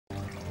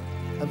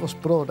I was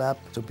brought up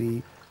to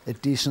be a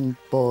decent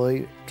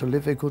boy, to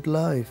live a good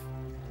life.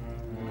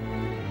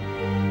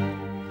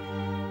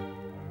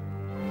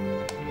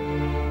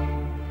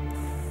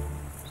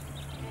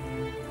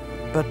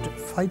 But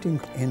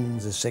fighting in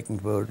the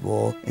Second World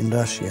War in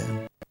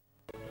Russia,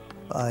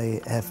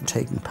 I have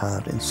taken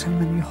part in so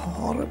many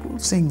horrible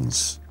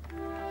things.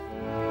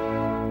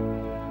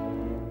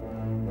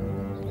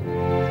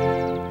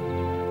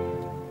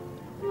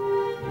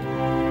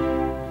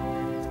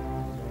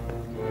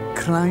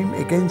 Crime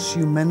against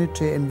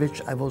humanity in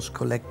which I was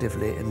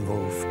collectively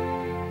involved.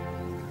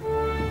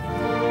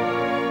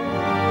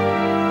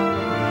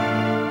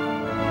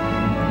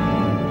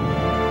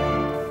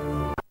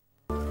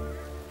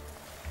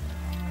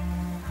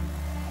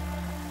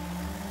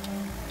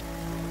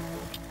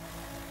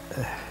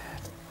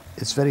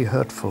 It's very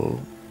hurtful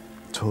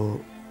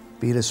to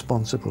be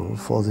responsible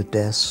for the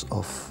deaths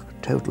of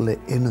totally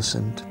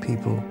innocent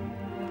people.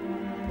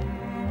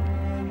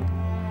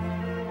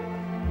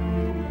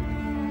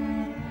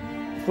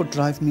 It would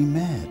drive me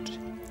mad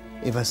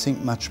if I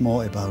think much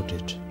more about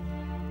it.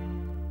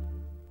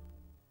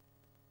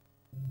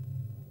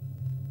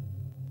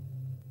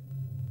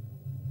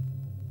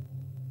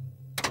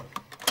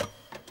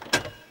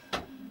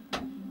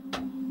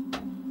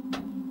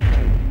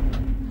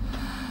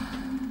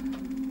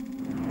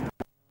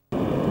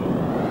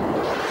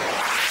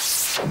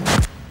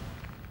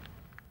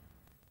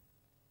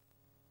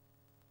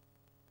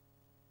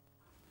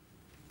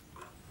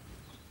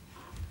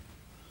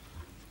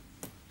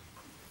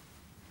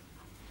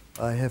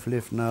 I have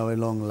lived now a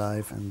long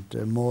life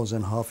and more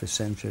than half a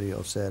century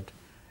of that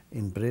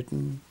in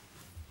Britain.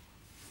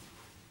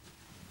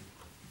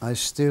 I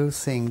still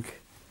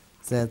think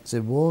that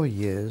the war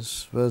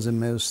years were the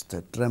most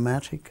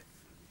dramatic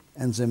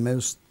and the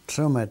most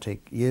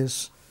traumatic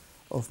years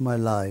of my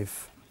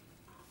life.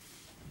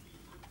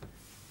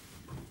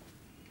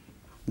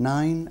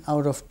 9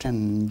 out of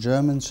 10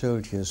 German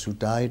soldiers who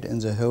died in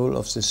the whole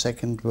of the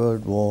Second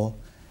World War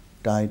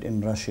died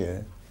in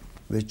Russia,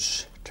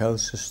 which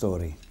tells the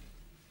story.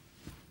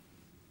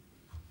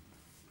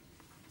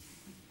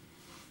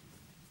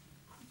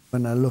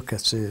 When I look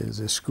at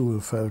the school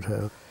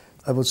photo,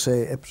 I would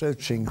say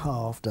approaching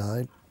half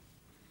died.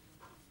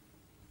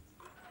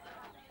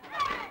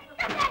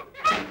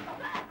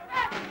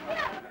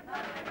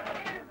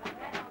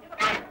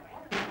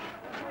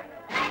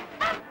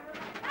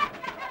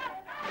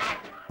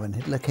 When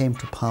Hitler came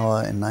to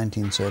power in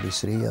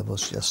 1933, I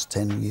was just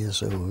 10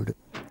 years old.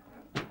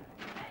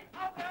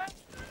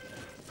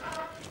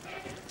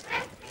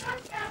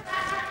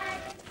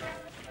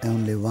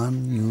 Only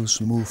one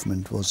youth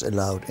movement was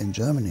allowed in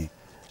Germany,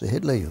 the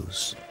Hitler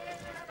Youth.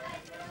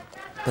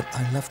 But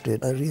I loved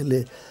it, I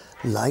really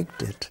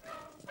liked it.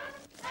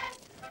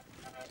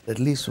 At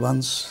least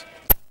once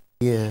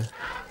a year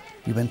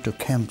we went to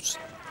camps.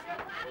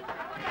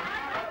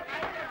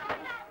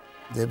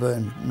 They were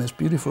in most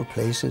beautiful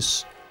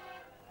places.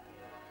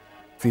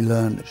 We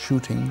learned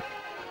shooting.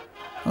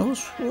 I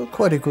was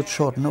quite a good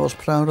shot and I was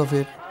proud of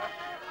it.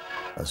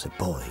 I said,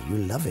 boy, you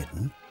love it,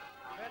 huh?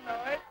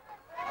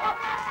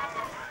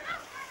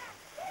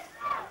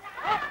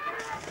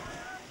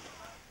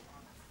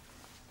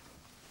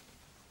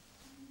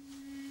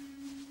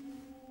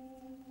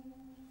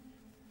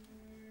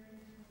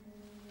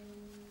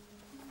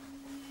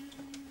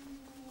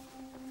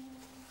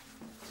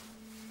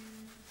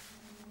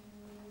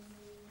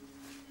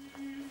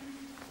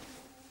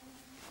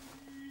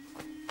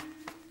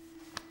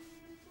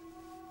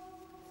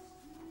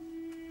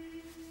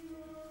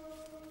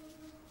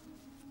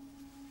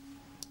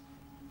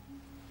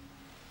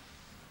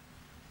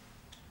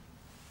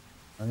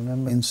 I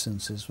remember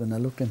instances when I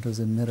looked into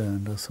the mirror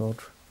and I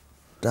thought,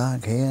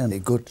 dark hair and a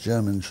good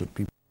German should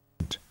be.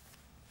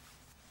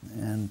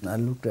 And I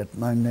looked at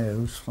my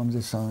nose from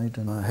the side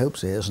and I hope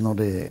there's not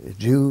a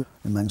Jew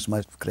amongst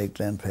my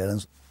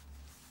great-grandparents.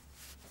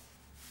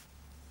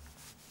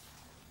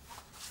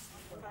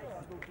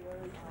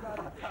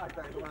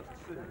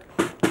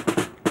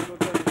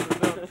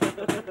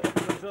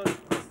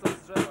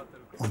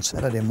 On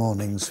Saturday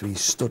mornings, we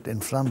stood in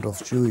front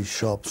of Jewish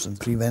shops and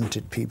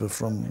prevented people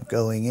from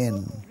going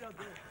in.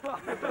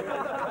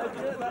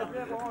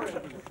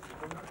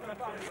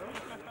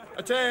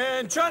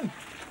 Attention!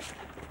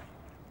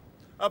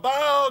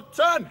 About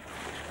turn!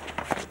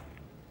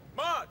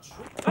 March!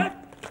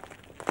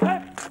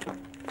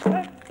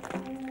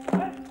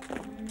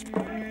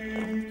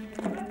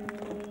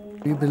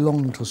 You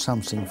belong to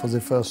something for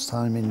the first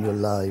time in your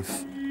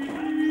life.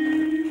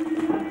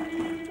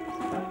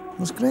 It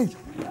was great.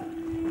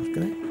 It was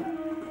great.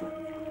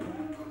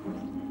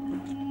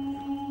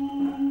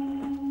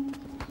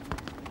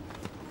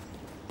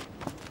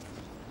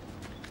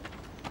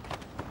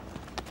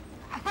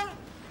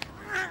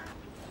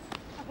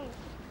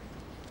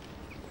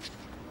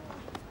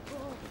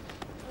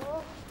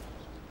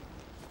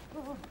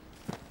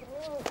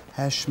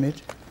 Herr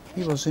Schmidt,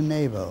 he was a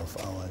neighbor of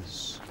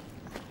ours.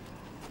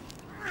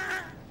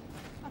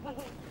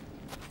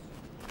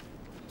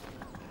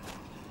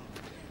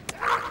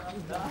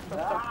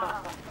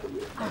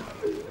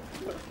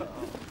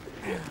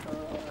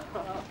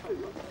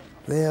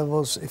 There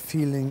was a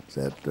feeling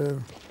that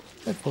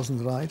that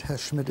wasn't right. Herr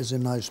Schmidt is a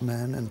nice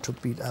man, and to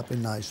beat up a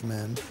nice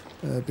man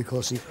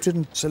because he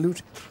didn't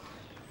salute.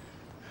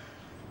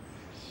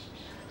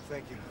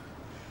 Thank you.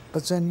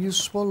 But then you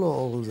swallow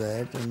all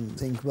that and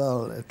think,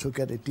 well, to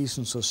get a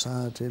decent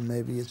society,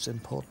 maybe it's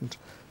important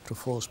to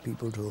force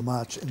people to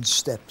march in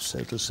step,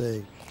 so to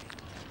say.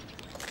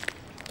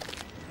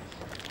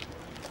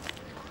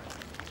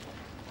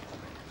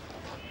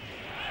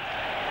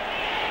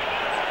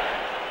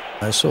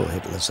 I saw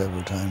Hitler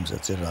several times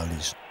at the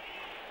rallies.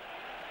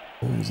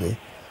 All the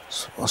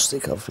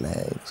swastika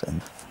flags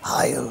and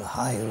Heil,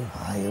 Heil,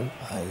 Heil,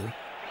 Heil.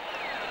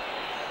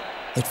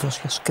 It was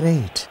just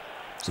great,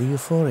 the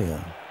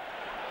euphoria.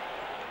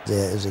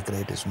 There is the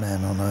greatest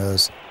man on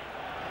earth.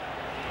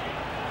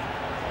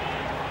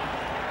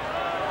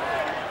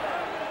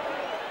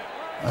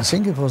 I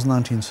think it was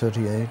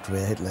 1938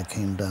 where Hitler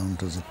came down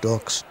to the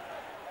docks,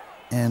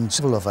 and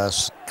several of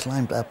us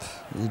climbed up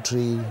the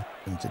tree,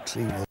 and the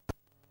tree was,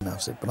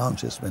 as the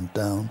branches went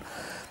down,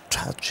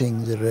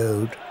 touching the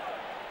road.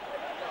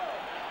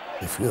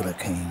 The Führer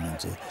came and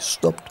they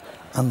stopped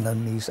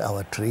underneath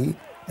our tree,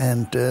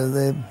 and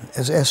the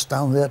SS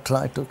down there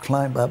tried to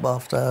climb up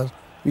after us.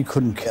 We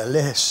couldn't care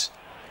less.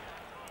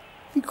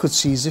 We could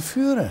see the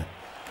Führer.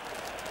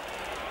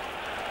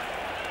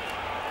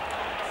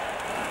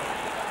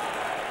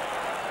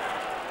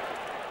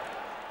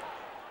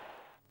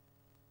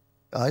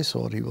 I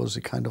thought he was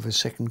a kind of a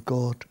second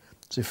god,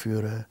 the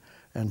Führer,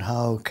 and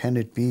how can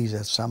it be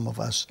that some of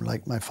us,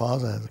 like my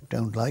father,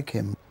 don't like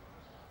him?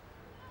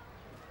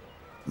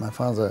 My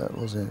father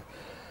was a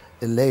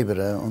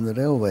laborer on the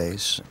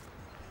railways.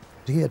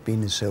 He had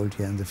been a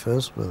soldier in the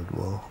First World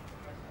War.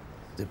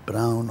 The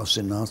brown of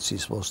the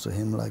Nazis was to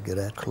him like a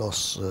red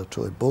cloth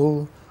to a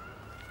bull.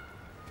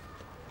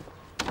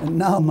 And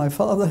now my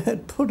father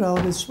had put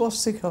out his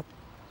swastika.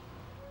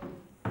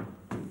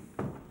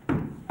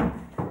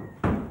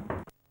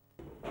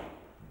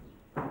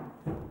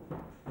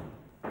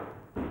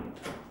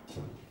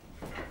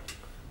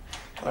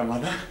 Hello,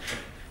 Mother.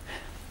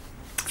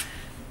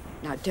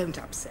 Now, don't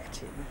upset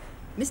him.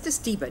 Mr.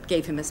 Stiebert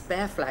gave him a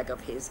spare flag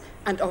of his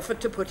and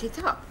offered to put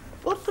it up.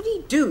 What would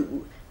he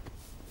do?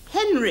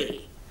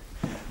 Henry!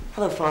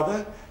 Hello,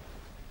 Father.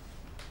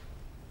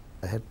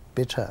 I had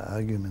bitter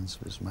arguments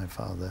with my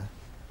father.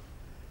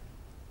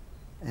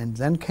 And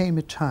then came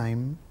a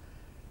time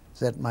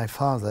that my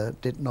father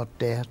did not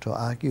dare to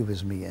argue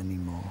with me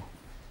anymore.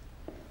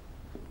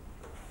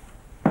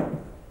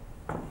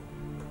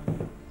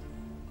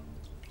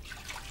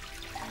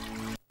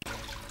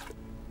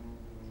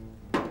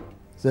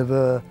 There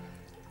were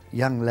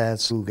young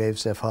lads who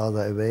gave their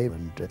father away,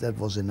 and that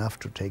was enough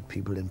to take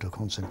people into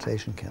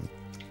concentration camp.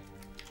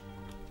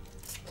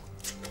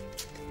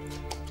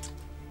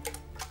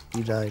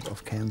 He died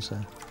of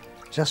cancer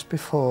just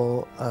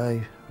before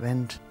I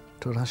went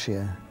to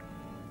Russia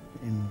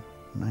in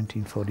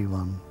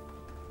 1941.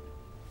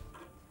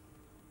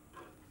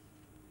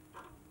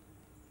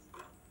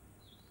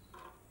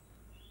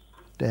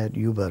 Dad,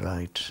 you were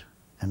right,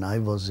 and I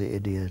was the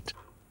idiot.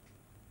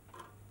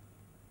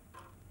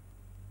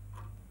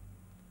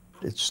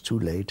 It's too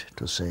late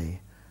to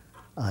say,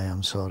 I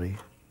am sorry.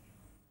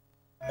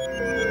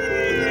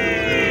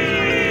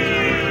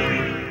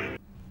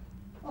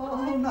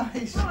 Oh,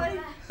 nice. Hi.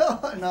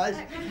 Oh, nice.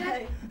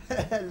 Okay.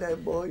 Hello,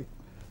 boy.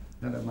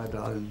 Hello, my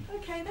darling.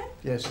 Okay then.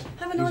 Yes.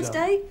 Have a nice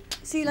day.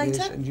 See you later.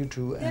 Yes, and you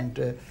too. Yeah.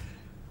 And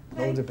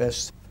all the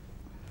best.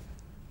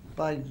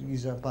 Bye,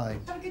 Lisa. Bye.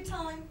 Have a good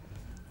time.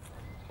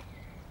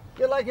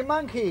 You're like a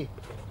monkey,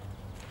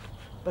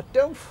 but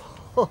don't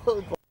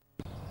fall.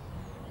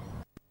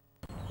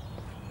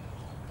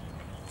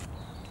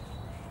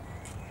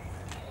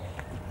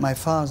 My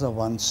father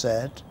once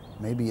said,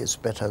 maybe it's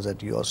better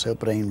that you are so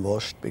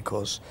brainwashed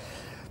because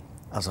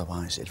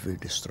otherwise it will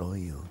destroy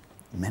you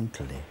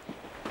mentally.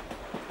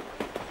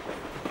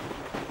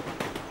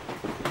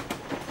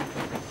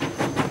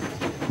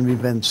 We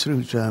went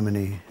through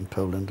Germany and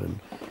Poland and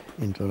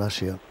into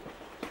Russia.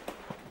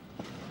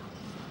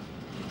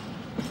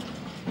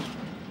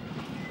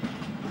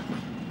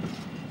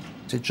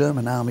 The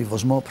German army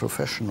was more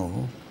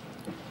professional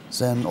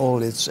than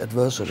all its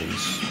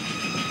adversaries.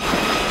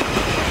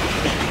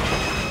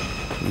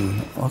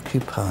 We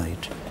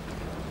occupied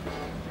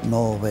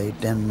Norway,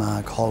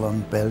 Denmark,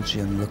 Holland,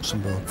 Belgium,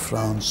 Luxembourg,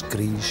 France,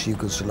 Greece,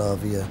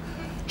 Yugoslavia,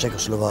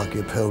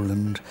 Czechoslovakia,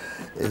 Poland,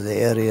 the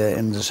area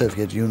in the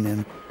Soviet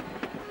Union.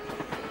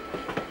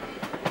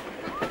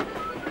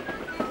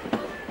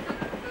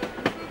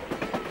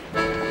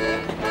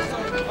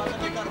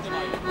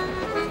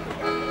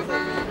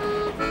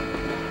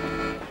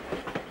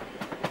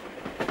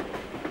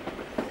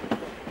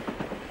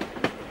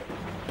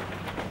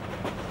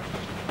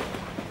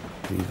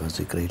 We were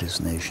the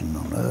greatest nation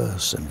on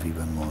earth, and we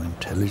were more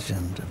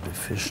intelligent and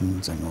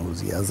efficient than all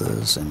the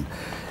others, and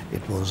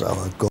it was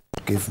our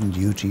God-given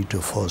duty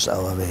to force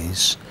our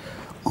ways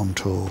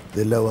onto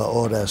the lower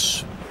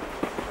orders.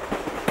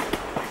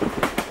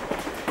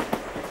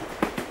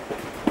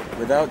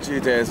 Without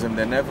Judaism,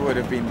 there never would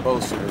have been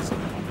Bolshevism.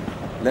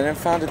 Lenin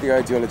founded the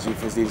ideology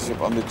of his leadership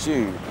on the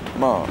Jew,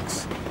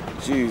 Marx.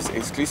 Jews,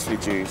 exclusively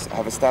Jews,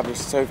 have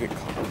established Soviet...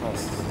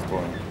 Christ, this is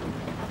boring.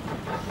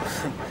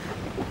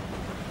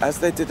 As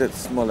they did at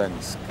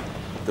Smolensk,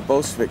 the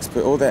Bolsheviks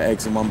put all their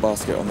eggs in one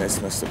basket on the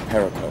Isthmus of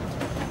Perekop.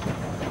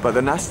 But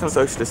the National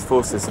Socialist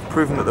forces have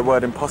proven that the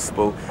word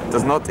impossible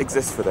does not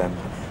exist for them.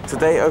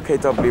 Today,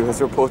 OKW has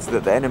reported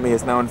that the enemy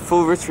is now in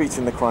full retreat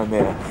in the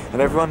Crimea,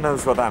 and everyone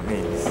knows what that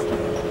means.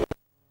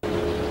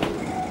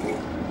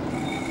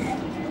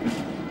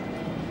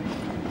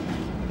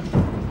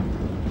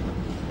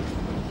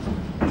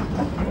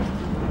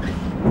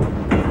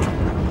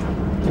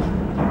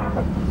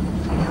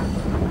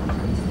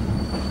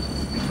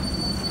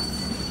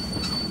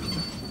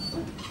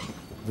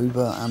 We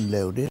were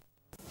unloaded.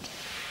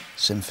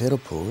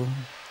 Simferopol.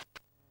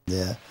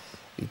 There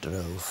we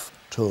drove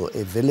to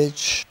a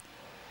village.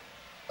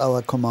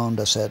 Our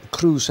commander said,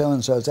 crew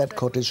so-and-so that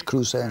cottage,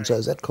 crew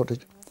so-and-so that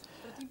cottage.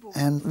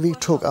 And we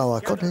took our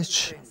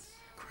cottage.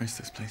 Christ,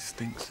 this place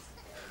stinks.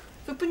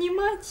 Вы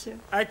понимаете?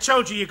 I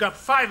told you got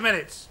 5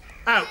 minutes.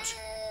 Out.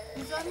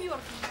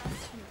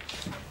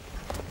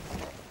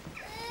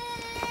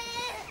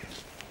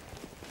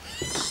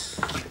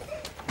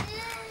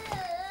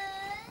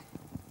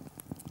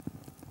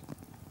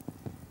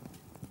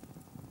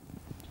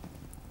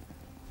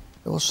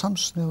 There was some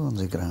snow on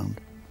the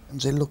ground,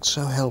 and they looked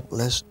so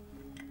helpless.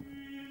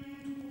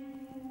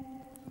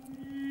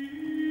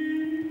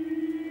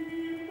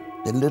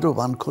 The little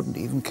one couldn't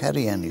even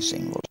carry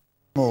anything, was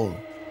small.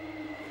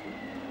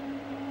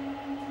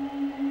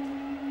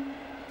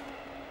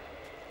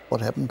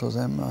 What happened to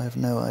them, I have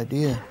no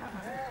idea.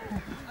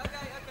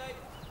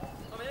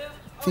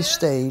 We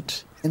stayed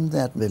in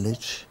that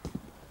village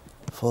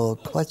for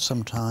quite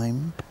some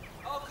time.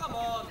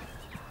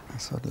 I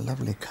thought, a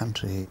lovely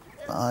country.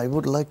 I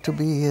would like to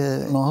be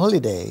here on a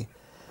holiday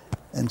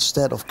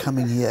instead of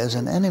coming here as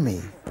an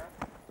enemy.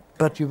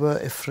 But you were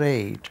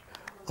afraid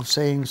of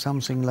saying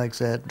something like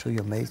that to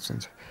your mates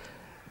and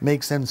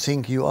makes them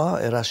think you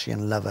are a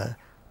Russian lover.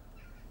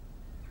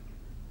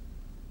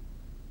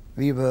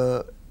 We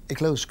were a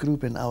close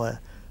group in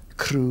our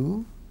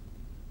crew.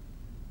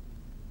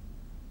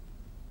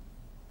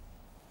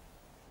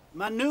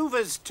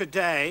 Maneuvers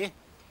today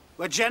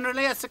were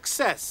generally a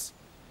success,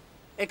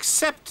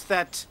 except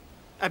that,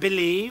 I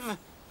believe,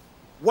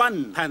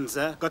 one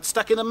Panzer got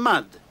stuck in the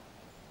mud.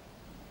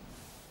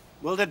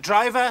 Will the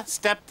driver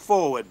step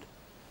forward?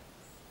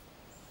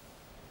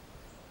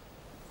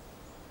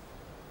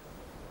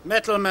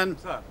 Metelmann,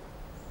 Sir.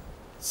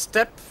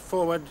 Step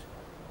forward.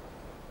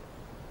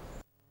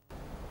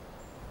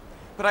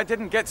 But I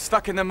didn't get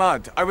stuck in the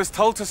mud. I was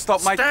told to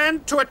stop my...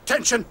 Stand to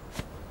attention!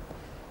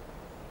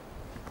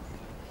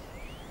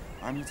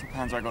 I'm Little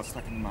Panzer, I got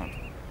stuck in the mud.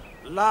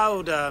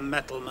 Louder,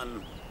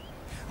 Metelmann.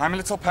 I'm a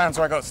Little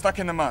Panzer, I got stuck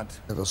in the mud.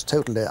 It was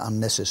totally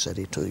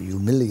unnecessary to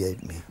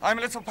humiliate me. I'm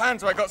a Little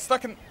Panzer, I got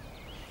stuck in...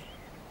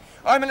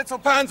 I'm a Little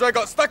Panzer, I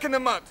got stuck in the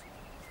mud.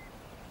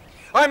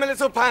 I'm a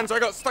Little Panzer, I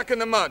got stuck in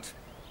the mud.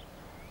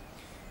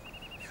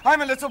 I'm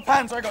a Little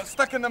Panzer, I got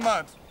stuck in the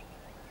mud.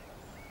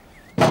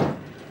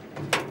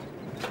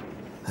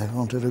 I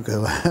wanted to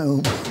go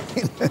home,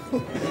 you know.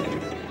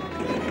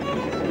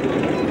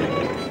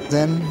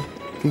 Then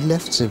we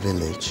left the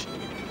village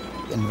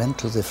and went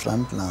to the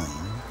front line.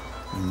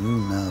 We knew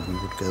now we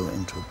would go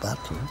into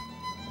battle.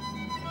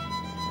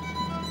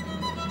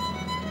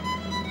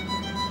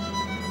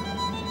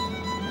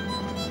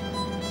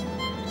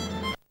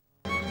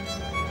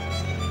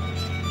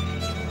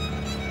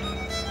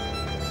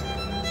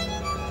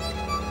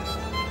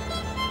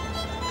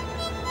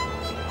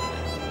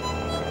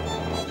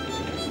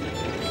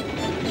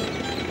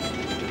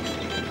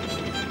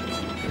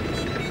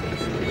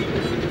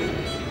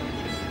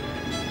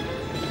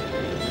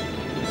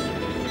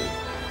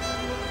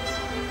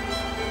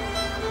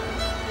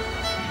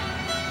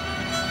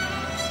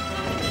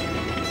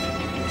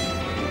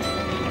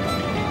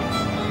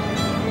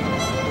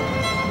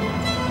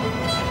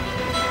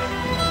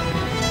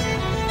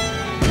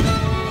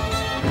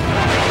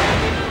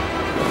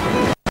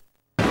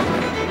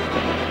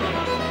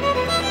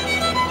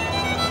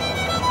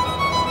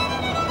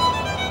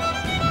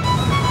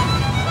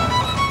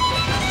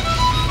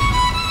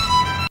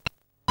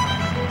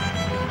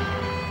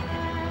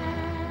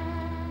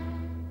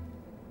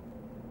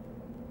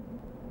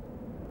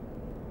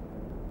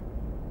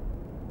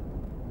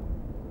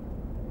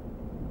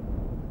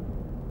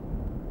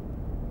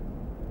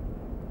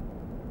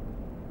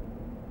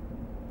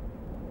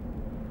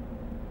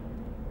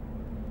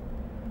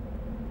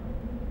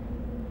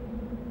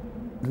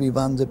 We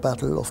won the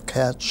Battle of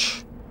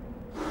Kerch.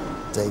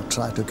 They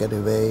tried to get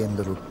away in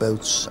little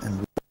boats and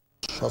we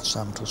shot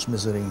some to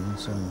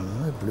smithereens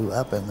and it blew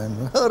up and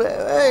then,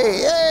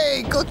 hey,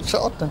 hey, good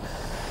shot.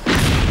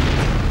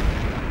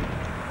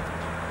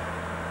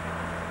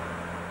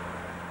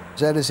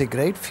 There is a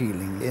great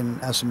feeling in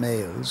us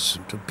males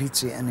to beat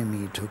the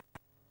enemy, to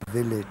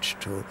village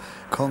to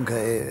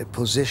conquer a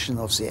position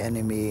of the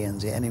enemy,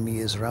 and the enemy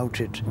is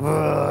routed.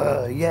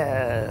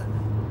 Yeah.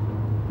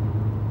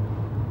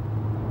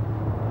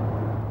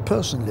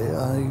 Personally,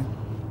 I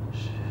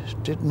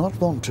did not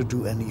want to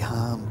do any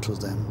harm to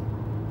them,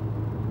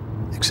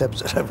 except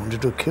that I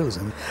wanted to kill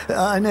them.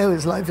 I know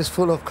his life is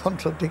full of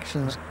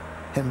contradictions.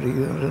 Henry,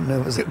 you don't know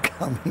whether you're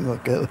coming or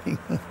going.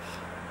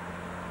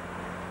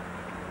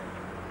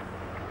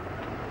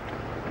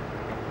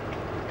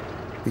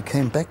 We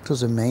came back to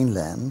the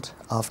mainland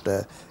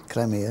after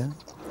Crimea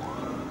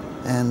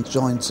and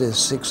joined the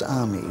 6th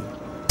Army.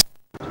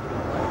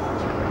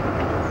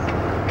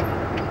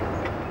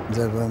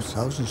 There were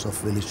thousands of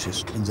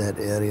villages in that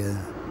area.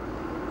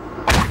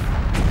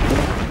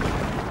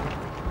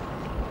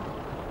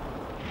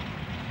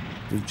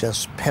 We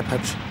just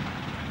peppered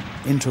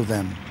into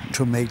them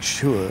to make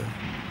sure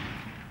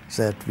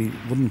that we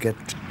wouldn't get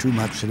too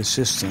much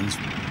resistance.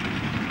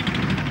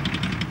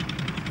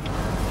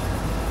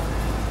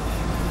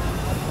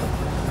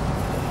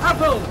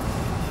 Apple!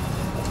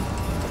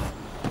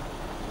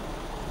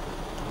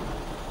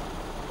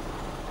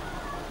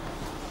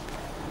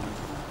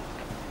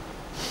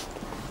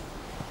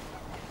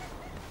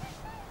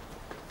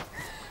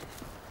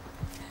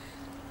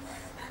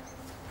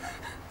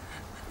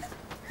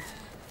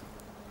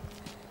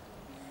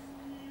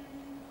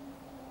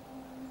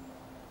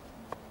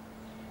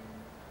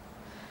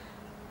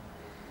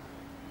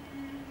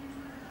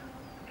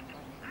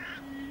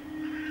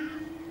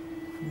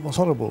 It was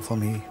horrible for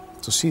me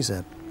to see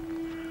that.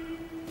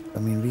 I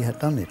mean, we had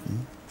done it.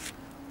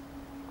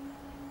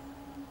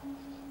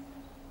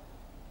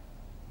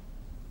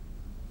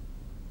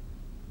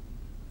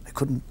 I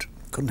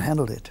couldn't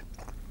handle it.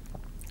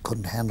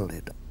 Couldn't handle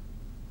it.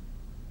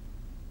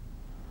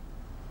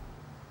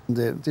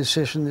 The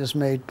decision is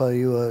made by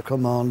your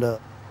commander.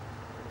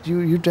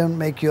 You don't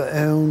make your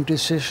own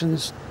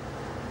decisions.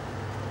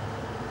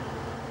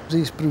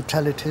 These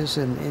brutalities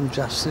and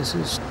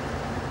injustices,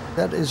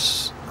 that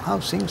is how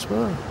things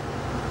were.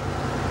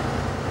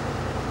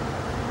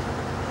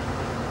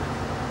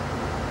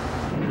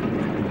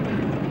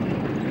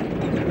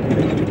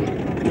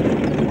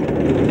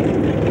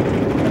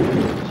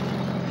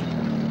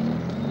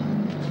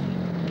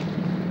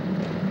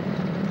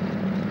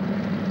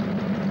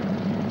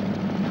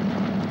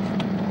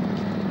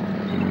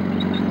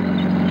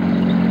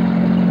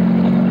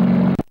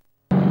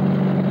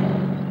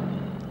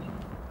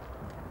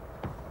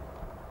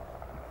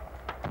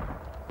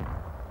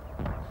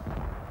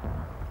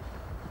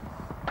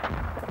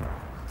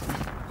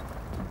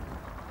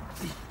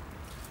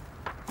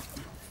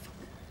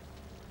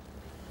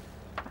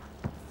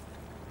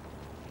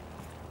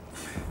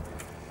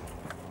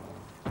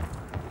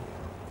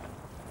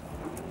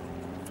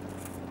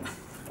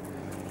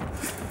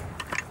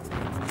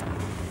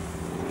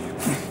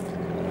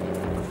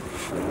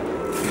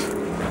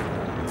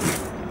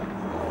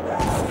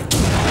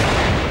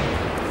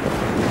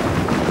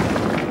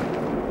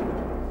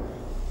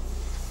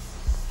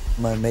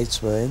 My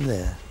mates were in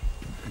there.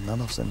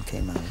 None of them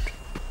came out.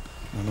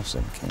 None of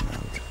them came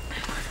out.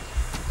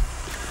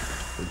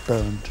 They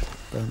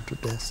burned to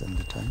death in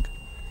the tank.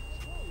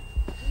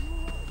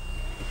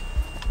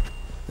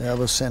 I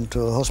was sent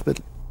to a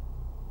hospital.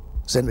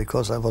 Then,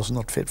 because I was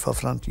not fit for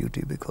front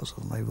duty because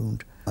of my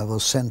wound, I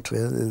was sent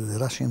to the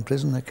Russian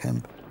prisoner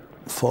camp.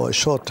 For a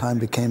short time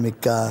became a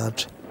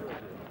guard.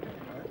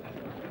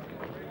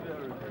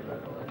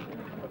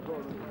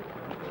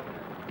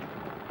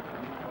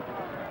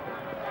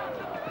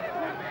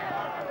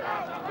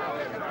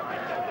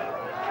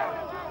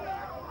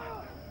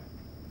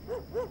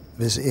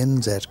 Within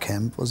that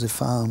camp was a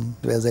farm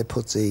where they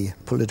put the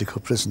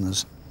political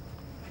prisoners.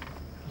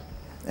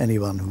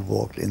 Anyone who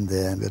walked in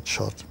there got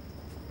shot.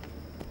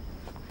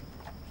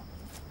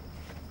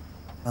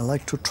 I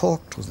like to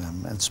talk to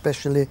them, and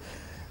especially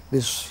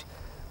with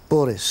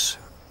Boris.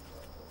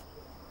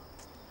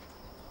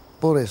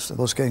 Boris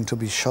was going to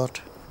be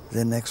shot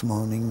the next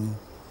morning.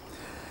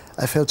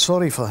 I felt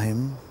sorry for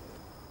him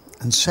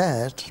and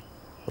sad,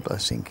 but I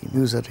think he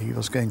knew that he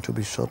was going to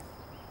be shot.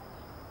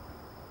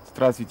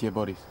 Здравствуйте,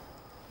 Борис.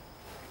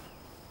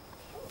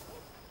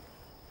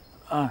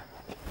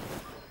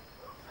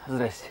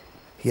 Здрасте.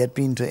 He had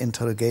been to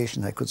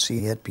interrogation. I could see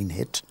he had been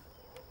hit.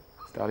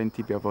 Stalin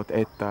тебя вот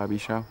это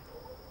обещал.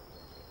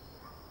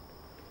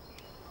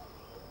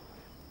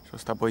 Что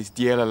с тобой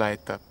сделала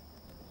эта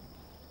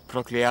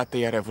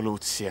проклятая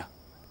революция?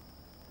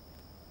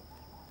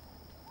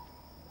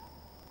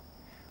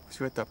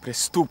 Все это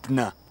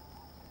преступно.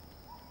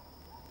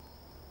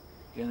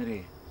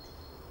 Генри,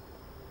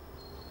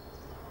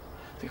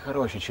 ты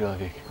хороший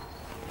человек.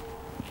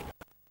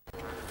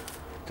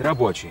 Ты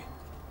рабочий,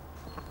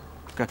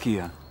 как и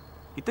я.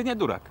 И ты не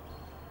дурак.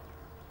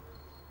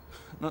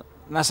 Но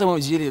на самом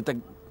деле, так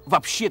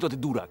вообще-то ты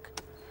дурак.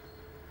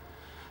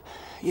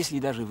 Если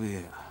даже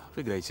вы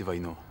выиграете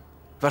войну,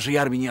 вашей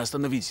армии не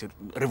остановить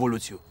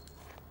революцию.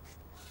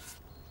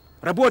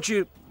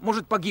 Рабочий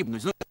может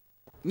погибнуть, но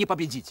не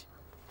победить.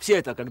 Все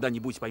это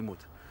когда-нибудь поймут.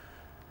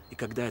 И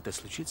когда это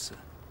случится,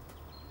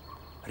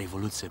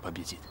 революция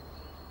победит.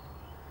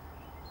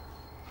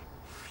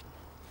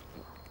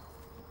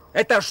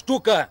 Эта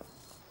штука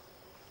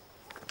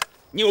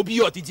не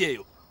убьет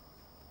идею.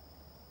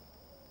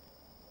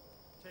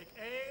 Take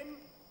aim.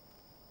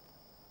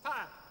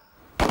 Fire.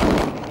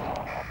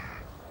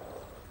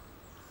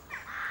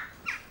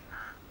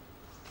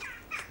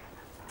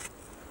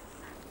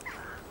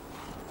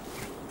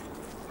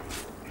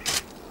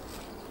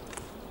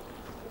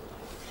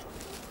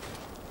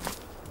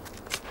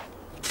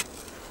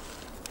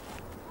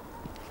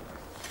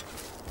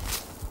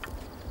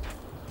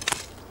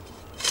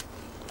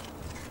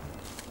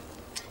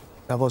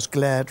 I was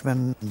glad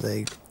when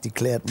they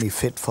declared me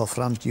fit for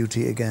front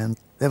duty again.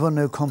 There were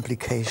no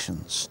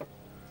complications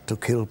to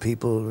kill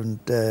people and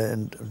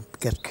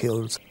get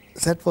killed.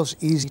 That was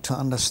easy to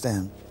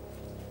understand.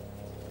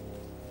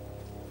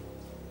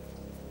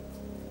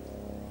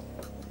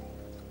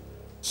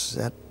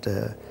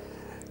 That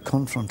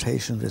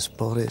confrontation with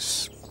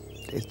Boris,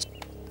 it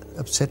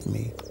upset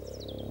me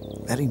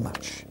very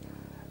much,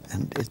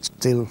 and it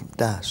still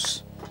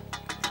does.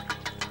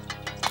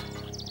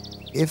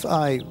 If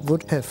I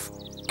would have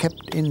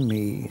kept in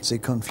me the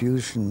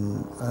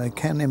confusion, I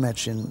can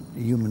imagine a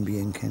human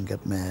being can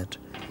get mad.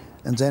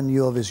 And then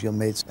you're with your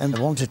mates, and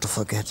I wanted to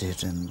forget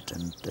it and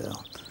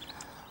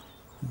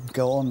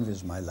go on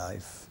with my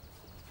life.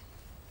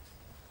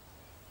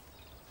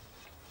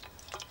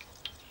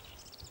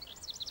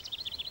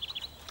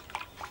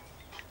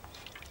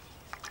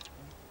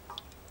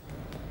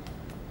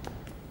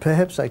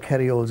 Perhaps I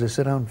carry all this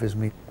around with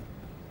me.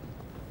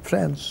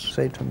 Friends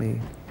say to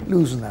me,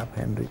 loosen up,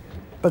 Henry.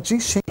 But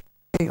these things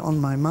stay on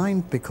my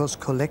mind because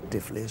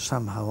collectively,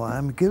 somehow,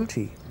 I'm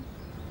guilty.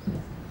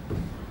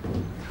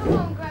 Come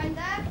on,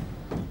 Grandad.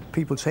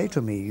 People say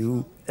to me,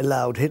 you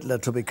allowed Hitler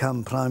to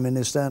become prime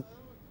minister.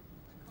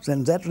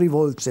 Then that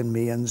revolts in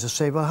me, and they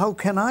say, well, how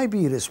can I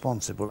be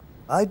responsible?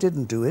 I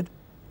didn't do it.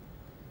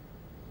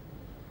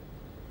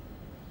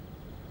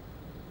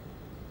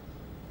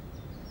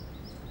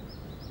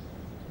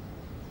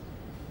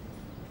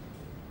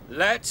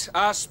 Let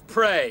us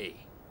pray.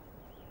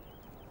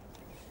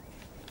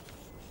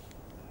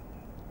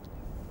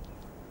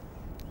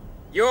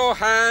 Your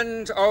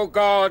hand, O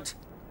God,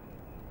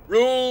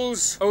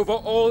 rules over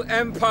all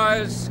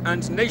empires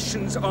and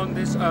nations on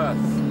this earth.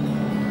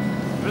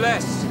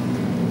 Bless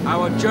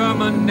our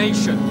German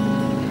nation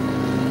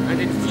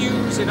and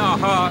infuse in our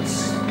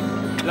hearts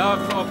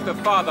love of the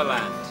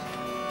fatherland.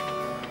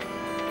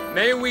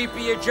 May we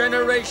be a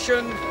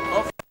generation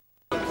of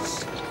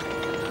heroes,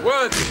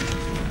 worthy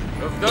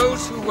of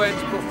those who went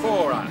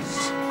before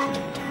us.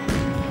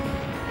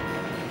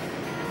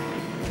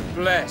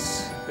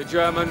 Bless the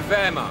German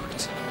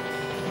Wehrmacht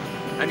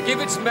and give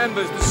its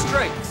members the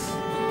strength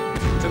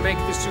to make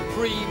the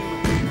supreme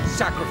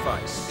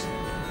sacrifice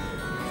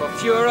for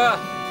Führer,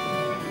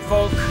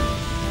 Volk,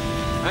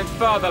 and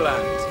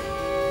fatherland.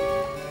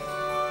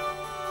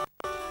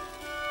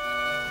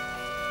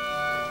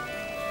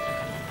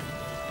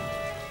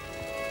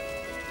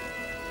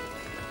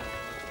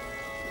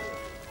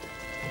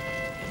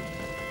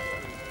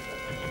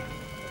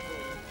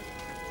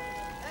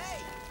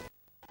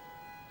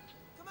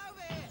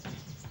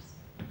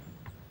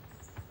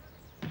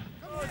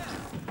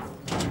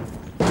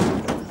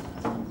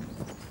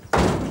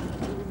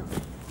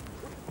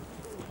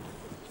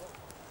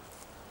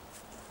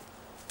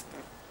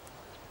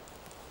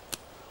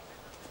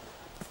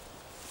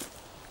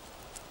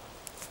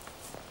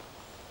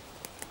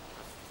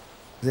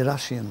 The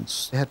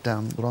Russians had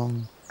done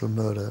wrong to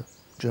murder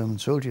German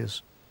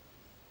soldiers.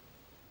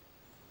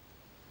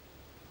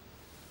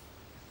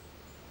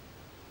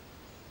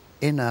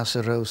 In us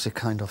arose a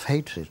kind of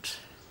hatred.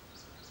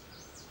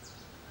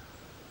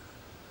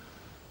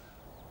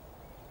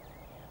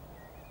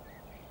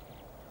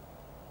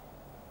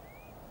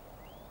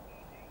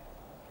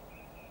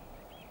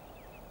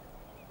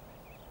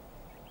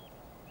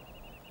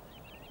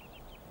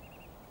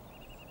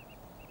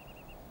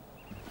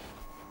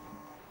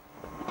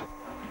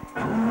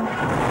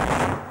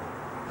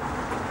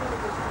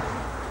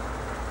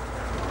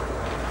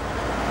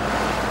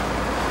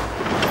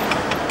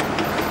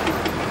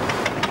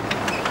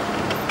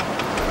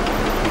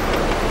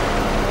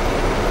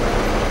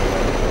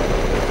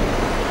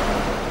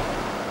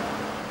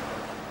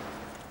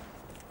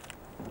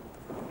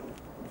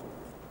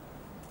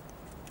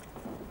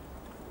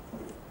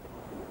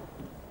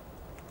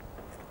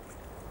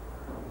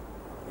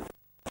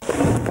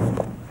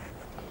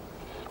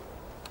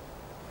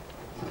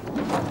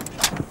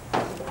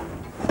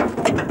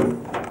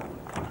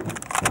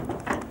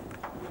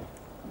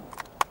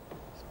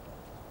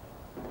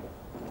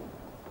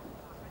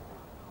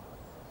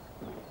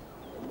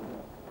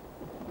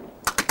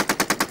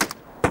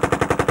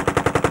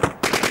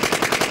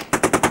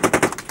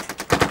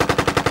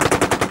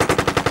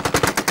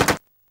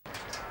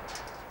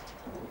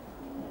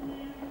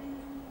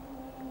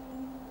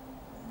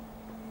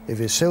 If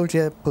a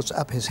soldier puts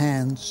up his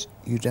hands,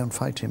 you don't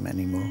fight him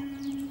anymore.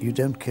 You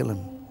don't kill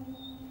him.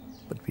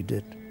 But we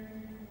did.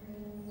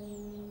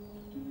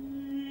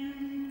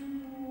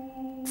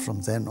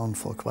 from then on,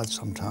 for quite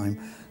some time,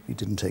 we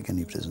didn't take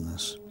any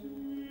prisoners.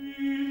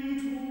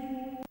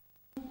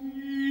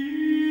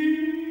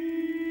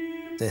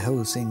 The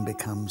whole thing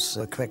becomes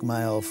a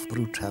quagmire of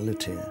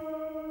brutality.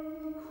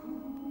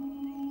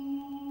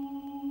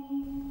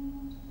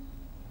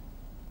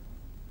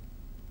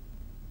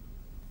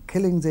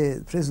 Killing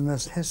the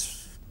prisoners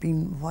has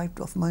been wiped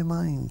off my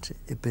mind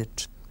a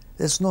bit.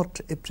 There's not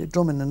a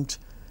predominant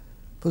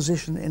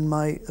position in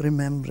my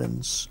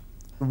remembrance.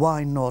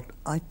 Why not?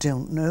 I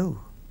don't know.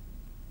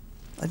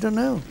 I don't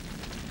know.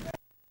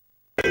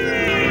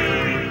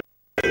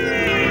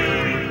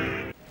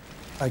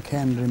 I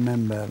can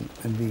remember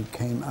when we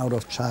came out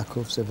of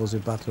Charkov, there was a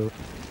battle.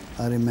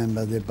 I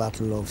remember the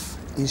Battle of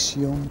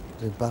Isium,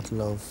 the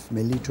Battle of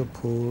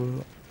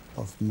Melitopol,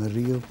 of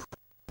Mariupol,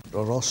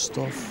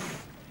 Rostov,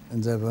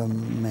 and there were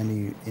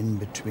many in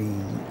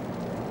between.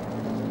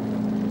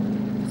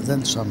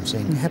 Then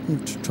something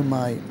happened to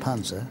my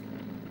Panzer,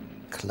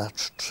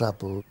 clutch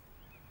trouble.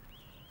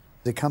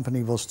 The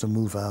company was to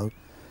move out,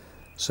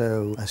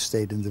 so I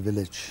stayed in the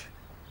village.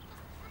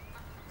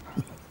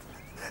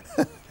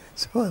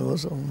 So I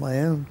was on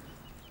my own.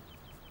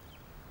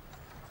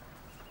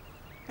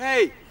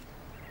 Hey!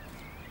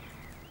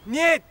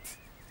 Нет!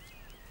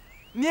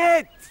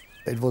 Нет!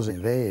 It was a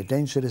very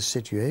dangerous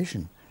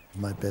situation.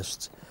 My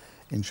best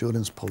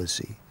insurance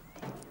policy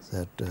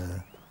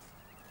that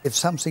if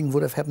something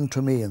would have happened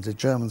to me and the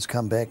Germans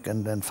come back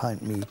and then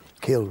find me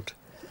killed,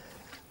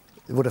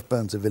 they would have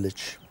burned the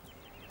village.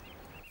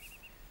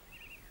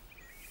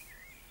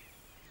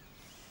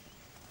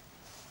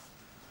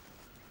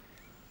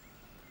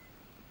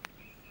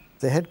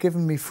 They had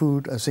given me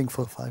food, I think,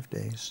 for 5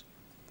 days,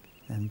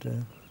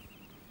 and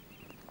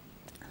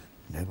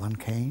no one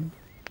came.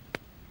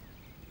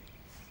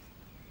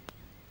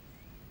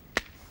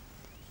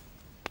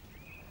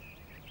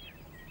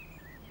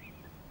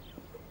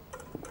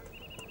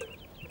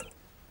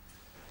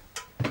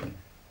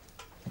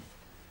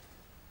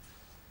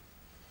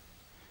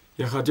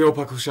 Я хотел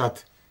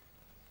покушать.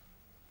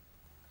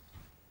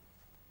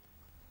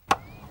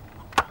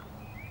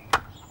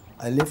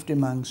 I lived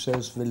amongst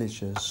those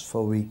villages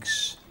for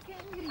weeks.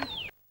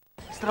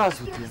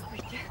 Здравствуйте.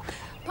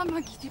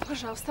 Помогите,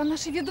 пожалуйста,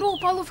 наше ведро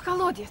упало в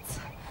колодец.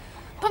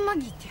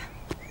 Помогите.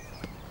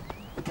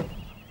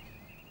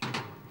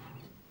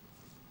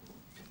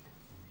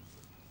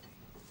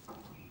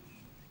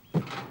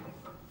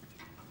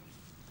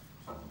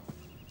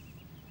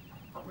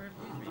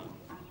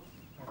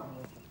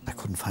 I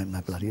couldn't find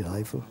my bloody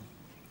rifle.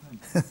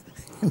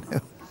 You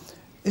know,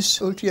 is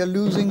soldier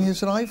losing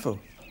his rifle?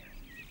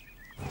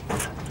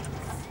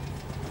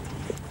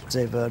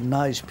 They were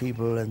nice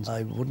people and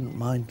I wouldn't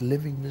mind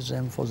living with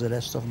them for the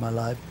rest of my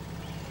life.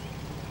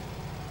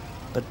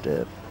 But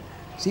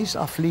these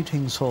are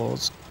fleeting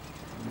thoughts.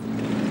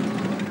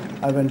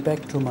 I went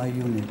back to my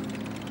unit.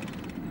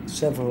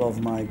 Several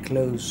of my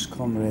close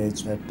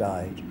comrades had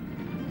died.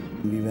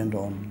 We went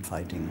on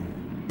fighting.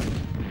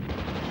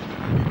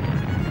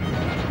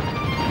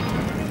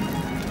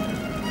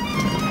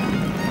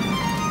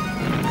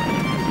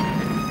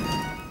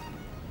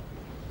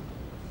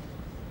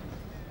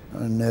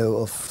 I know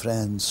of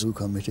friends who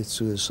committed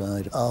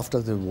suicide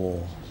after the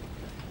war.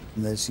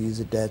 And they see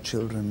the dead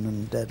children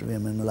and dead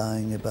women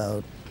lying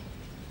about.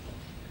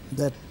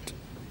 That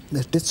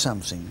did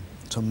something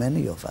to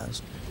many of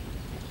us.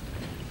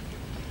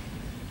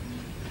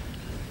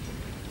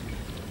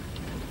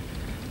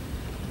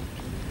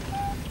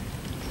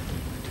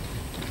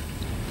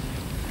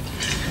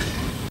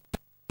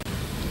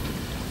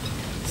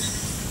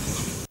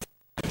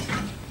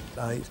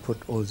 I put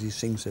all these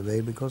things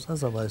away because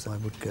otherwise I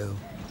would go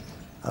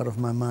out of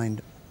my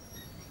mind.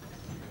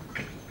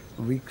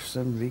 Weeks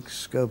and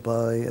weeks go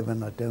by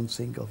when I don't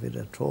think of it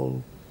at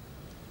all.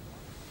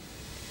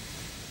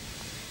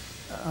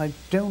 I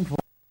don't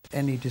want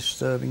any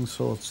disturbing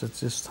thoughts at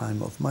this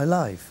time of my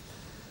life.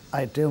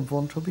 I don't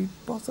want to be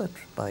bothered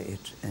by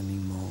it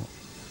anymore.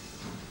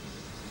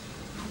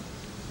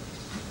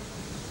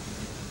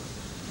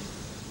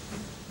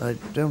 I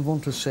don't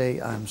want to say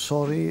I'm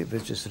sorry,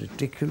 which is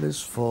ridiculous,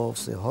 for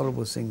the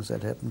horrible things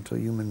that happen to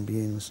human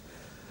beings.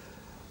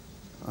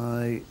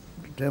 I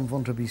don't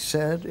want to be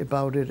sad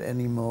about it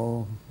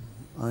anymore.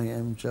 I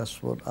am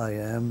just what I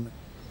am.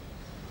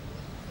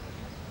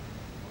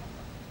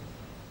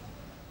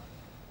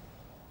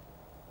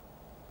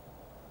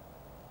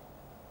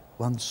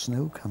 Once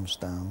snow comes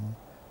down,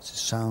 the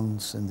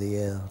sounds in the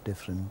air are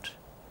different.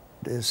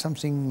 There's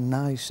something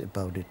nice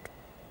about it.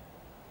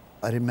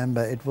 I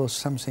remember it was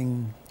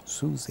something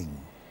soothing.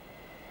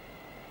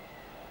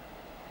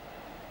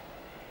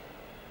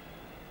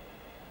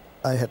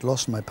 I had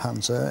lost my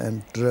Panzer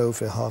and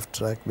drove a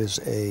half-track with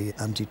an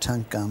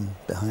anti-tank gun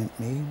behind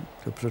me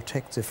to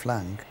protect the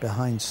flank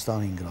behind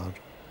Stalingrad.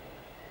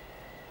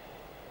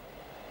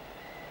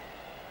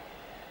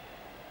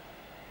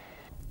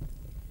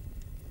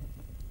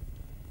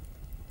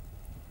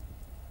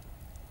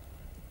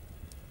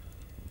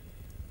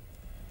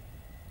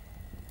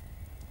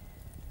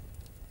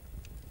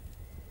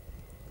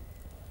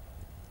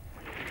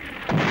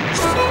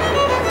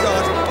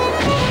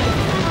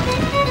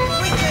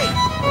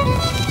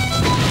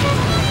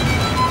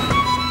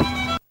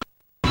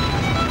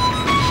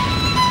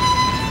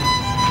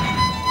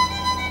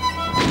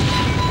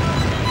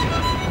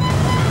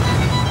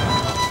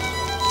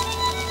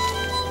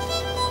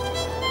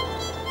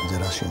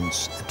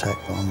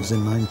 the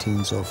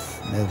 19th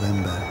of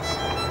November.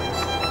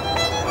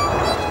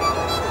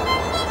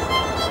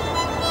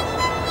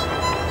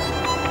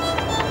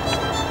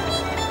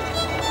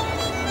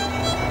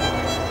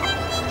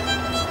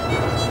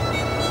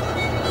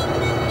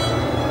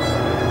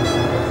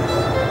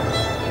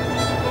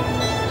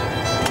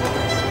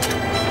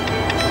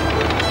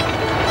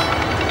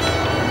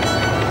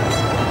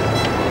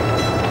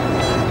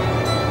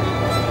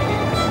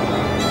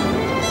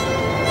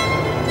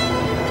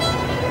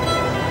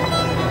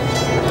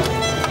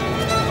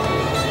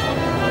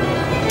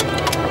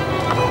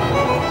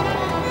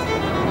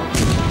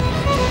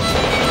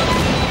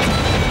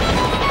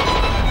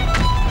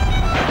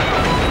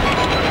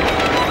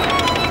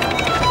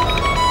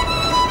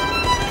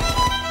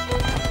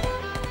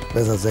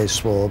 Whether they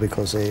swore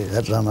because they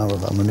had run out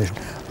of ammunition,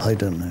 I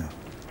don't know,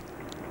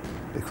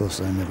 because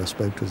I never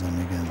spoke to them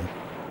again.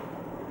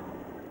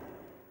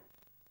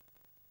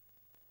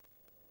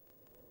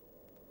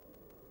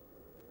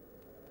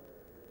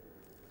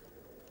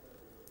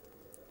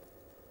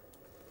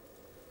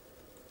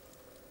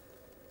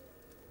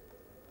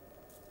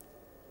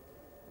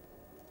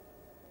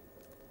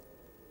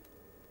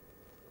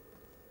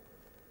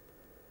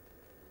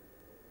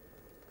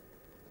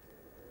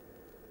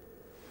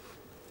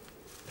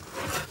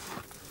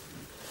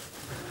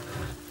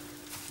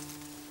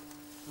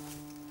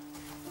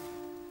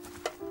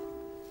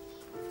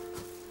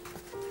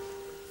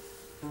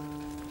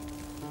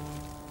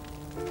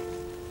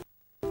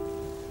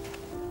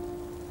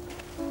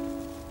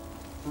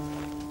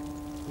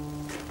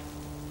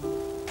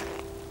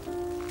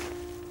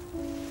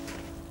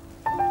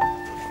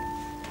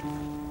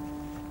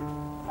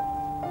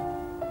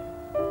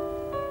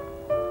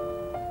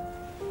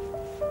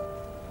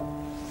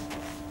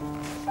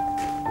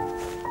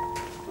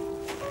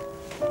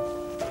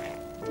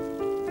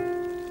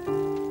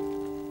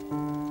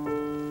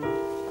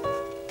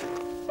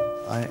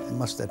 I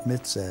must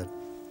admit that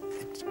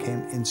it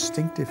came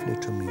instinctively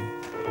to me.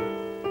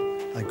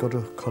 I got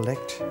to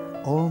collect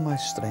all my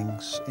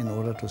strengths in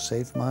order to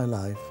save my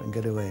life and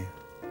get away.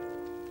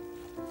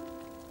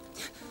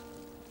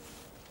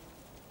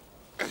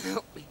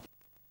 Help me.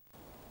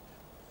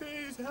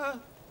 Please help.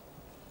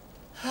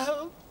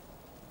 Help.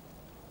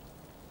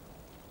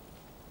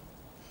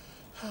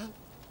 Help.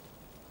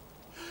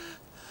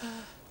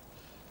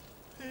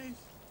 Please.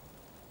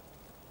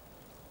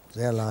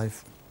 Their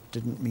life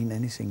didn't mean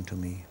anything to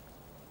me.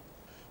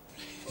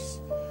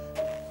 Please.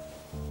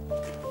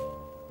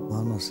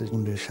 One of the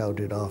Hunde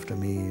shouted after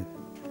me,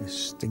 "You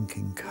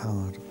stinking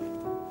coward."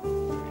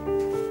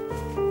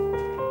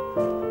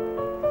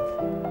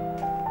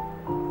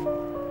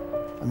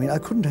 I mean, I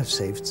couldn't have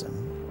saved them.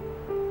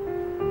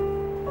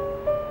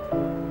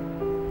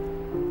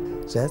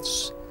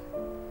 That's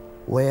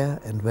where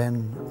and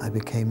when I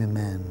became a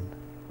man.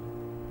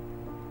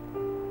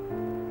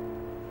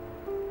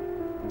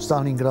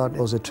 Stalingrad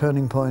was a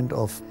turning point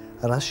of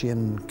a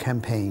Russian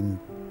campaign.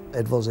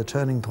 It was a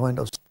turning point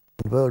of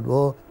the World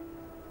War,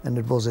 and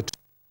it was a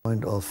turning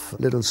point of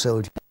little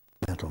soldier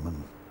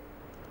Metelmann.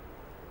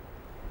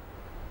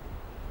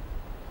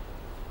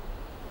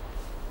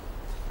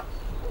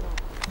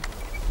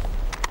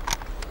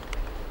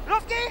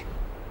 Ruski!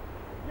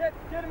 Yes,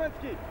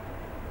 Germansky.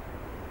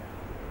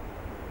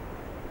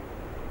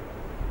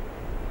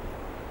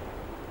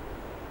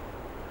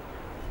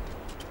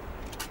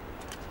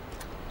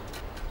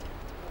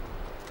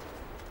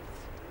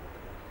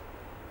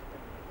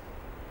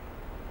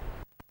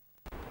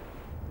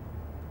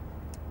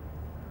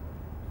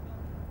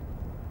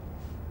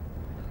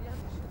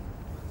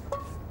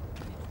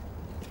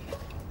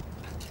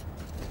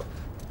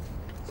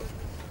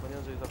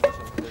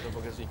 Zapraszam tutaj do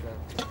bagażnika.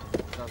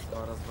 Raz,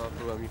 dwa,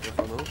 próba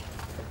mikrofonu.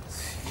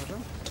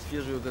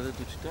 Свежую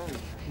газету читали?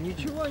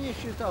 Ничего не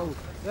читал.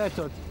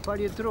 Этот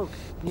политрук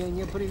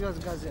не привез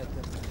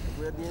газеты.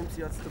 Говорят,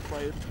 немцы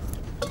отступают.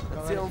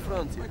 От всей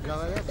Франции.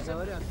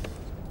 Говорят.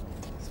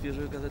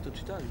 Свежую газету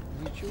читали?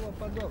 Ничего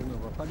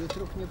подобного.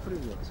 Политрук не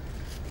привез.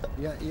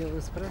 Я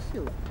его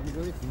спросил. Он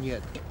говорит,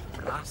 нет.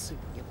 Прассы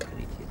не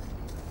принесли.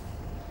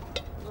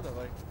 Ну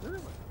давай.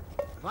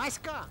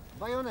 Васька,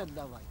 байонет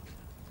давай.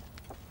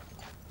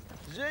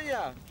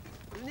 Женя,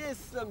 вниз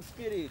сам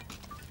спирит.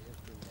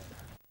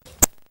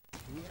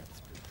 Нет,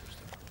 спирт,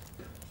 что?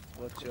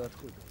 Вот что,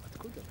 откуда?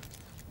 Откуда?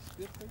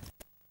 Спирт?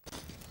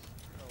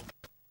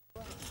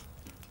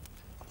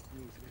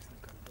 Неизвестно,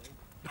 как долго.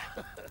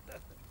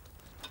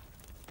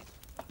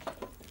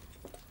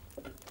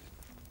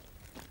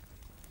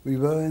 We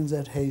were in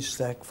that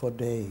haystack for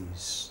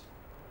days.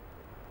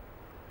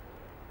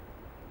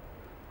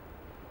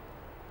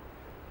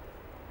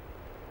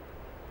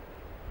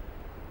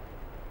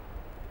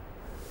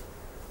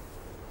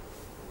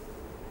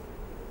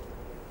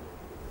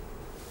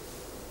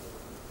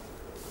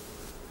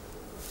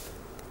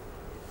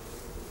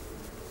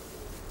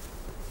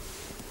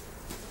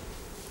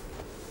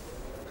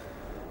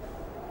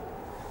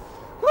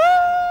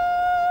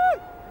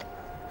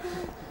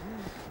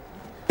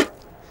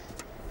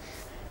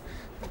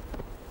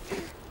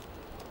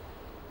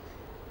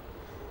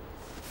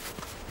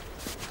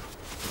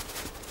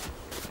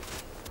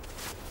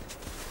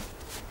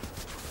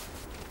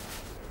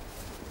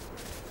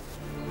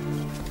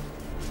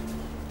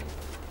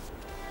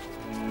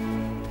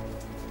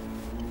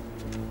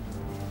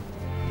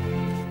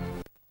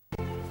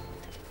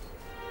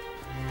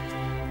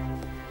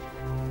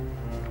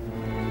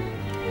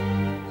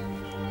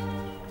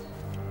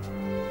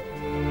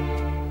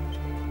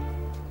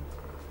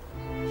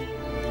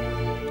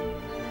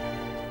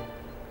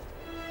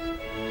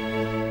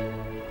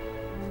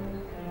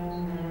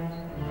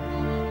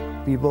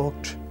 We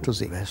walked to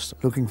the west,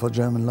 looking for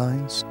German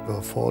lines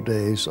for 4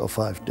 days or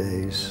 5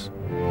 days.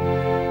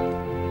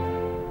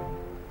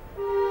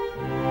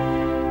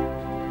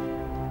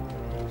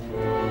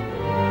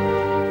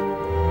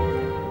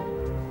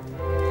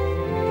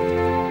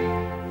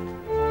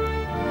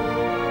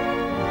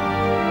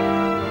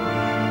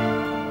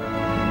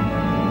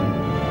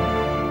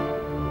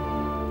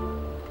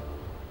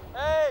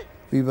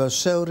 We were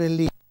so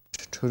relieved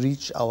to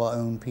reach our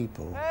own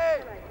people.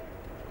 Hey!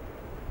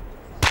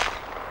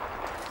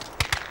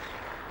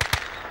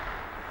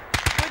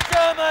 The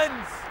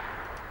Germans!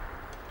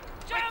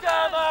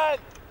 German!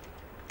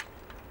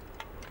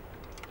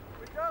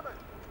 The German!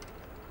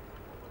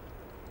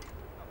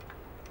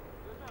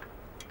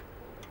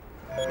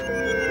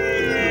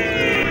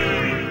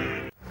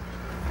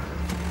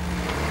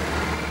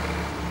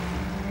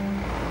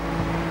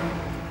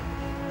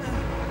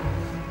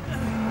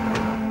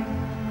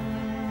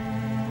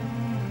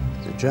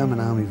 The German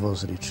army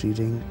was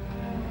retreating.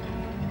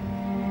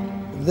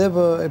 There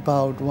were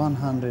about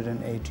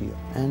 180,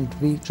 and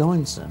we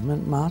joined them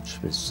and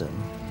marched with them.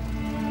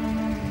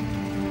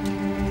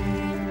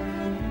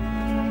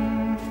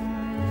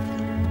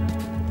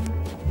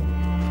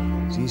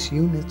 These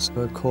units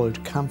were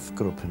called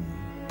Kampfgruppen,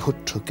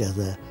 put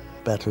together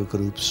battle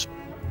groups.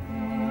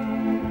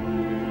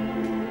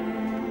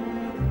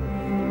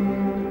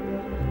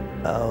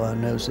 Our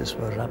noses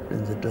were rubbed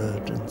in the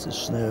dirt and the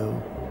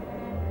snow,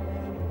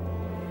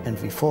 and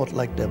we fought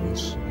like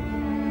devils.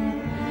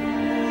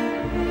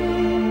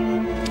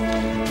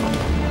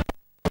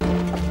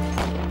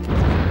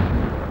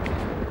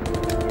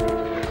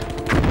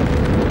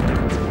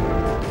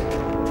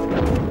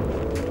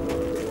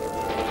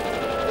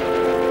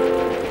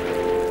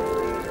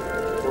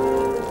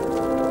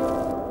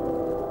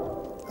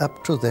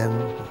 Up to then,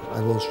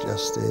 I was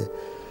just a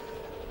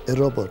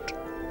robot.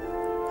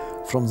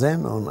 From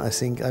then on, I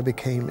think I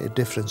became a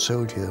different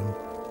soldier.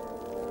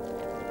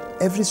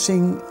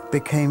 Everything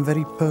became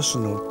very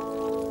personal.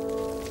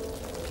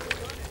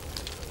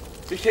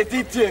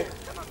 Wychedite!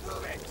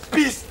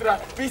 Bystra!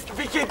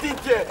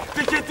 Wychedite!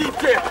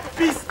 Wychedite!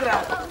 Bystra!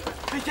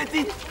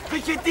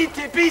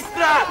 Wychedite!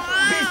 Быстро!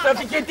 Быстро!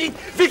 Выходите!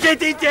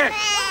 Выходите!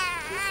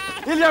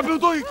 Илья,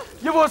 блудуй!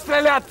 Его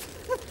стрелят!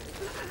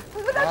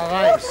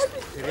 Давай,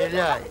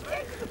 стреляй.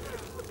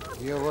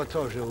 Его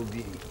тоже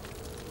убей.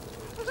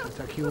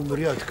 Так и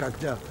умрет,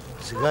 когда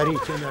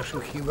сгорите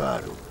нашу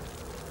хибару.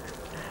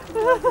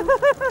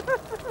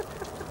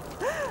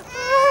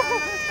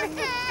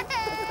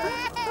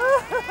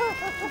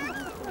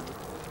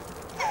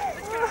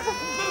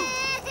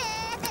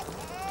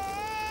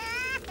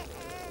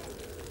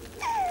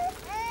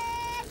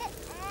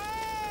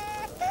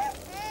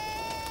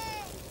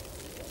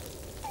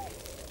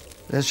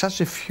 There's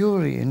such a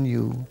fury in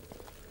you.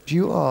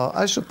 You are,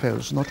 I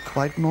suppose, not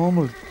quite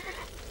normal.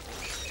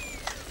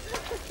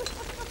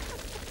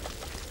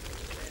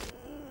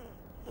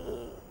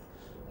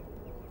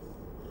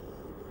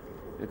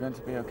 You're going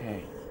to be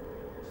okay.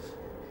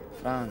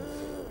 Franz,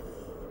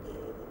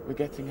 we're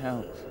getting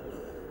help.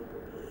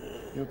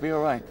 You'll be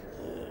all right.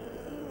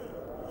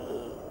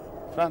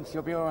 Franz,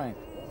 you'll be all right.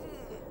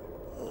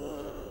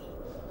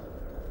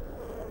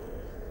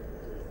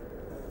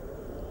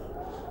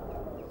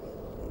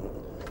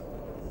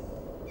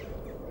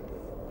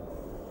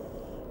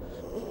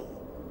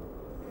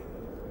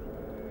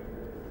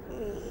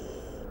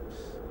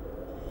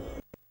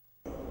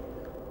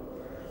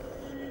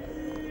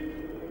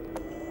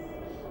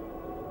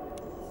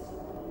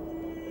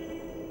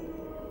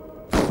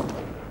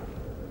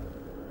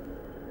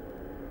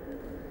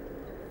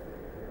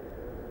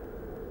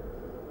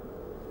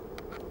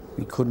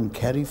 We couldn't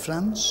carry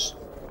Franz,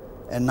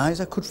 and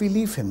neither could we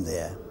leave him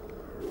there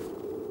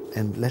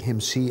and let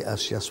him see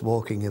us just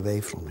walking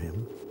away from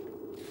him.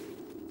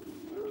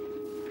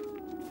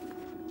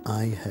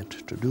 I had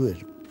to do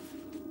it.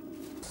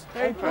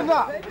 Open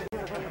up!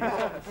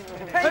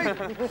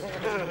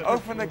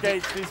 Open the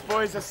gates, these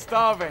boys are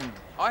starving.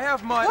 I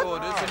have my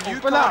orders and you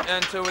can't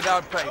enter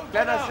without pay.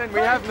 Let us in, we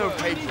have no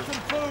papers.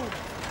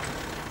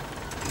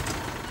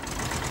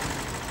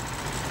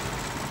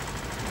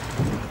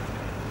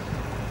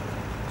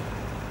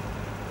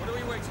 What are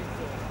we waiting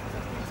for?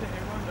 It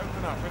won't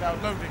open up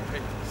without loading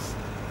papers.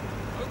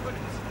 Open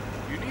it.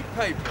 You need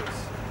papers.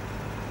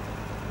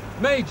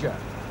 Major,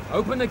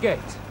 open the gate.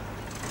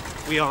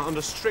 We are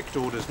under strict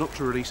orders not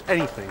to release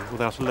anything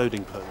without a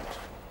loading permit.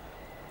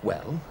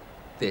 Well,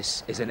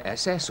 this is an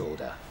SS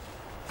order.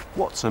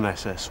 What's an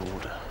SS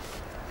order?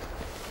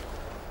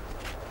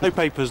 No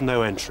papers,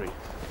 no entry.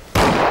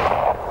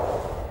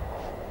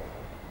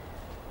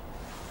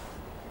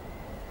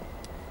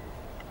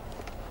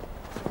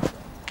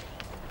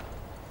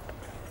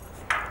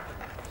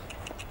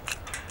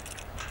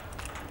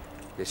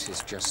 This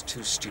is just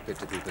too stupid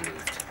to be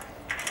believed.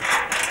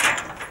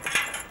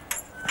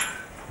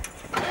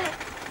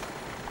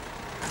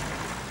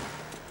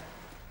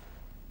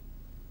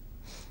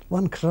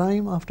 One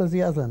crime after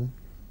the other.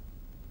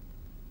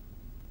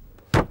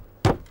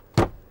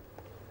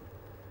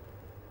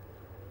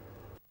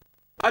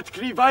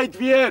 Открывай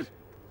дверь!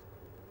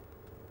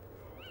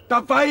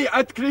 Давай,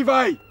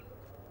 открывай!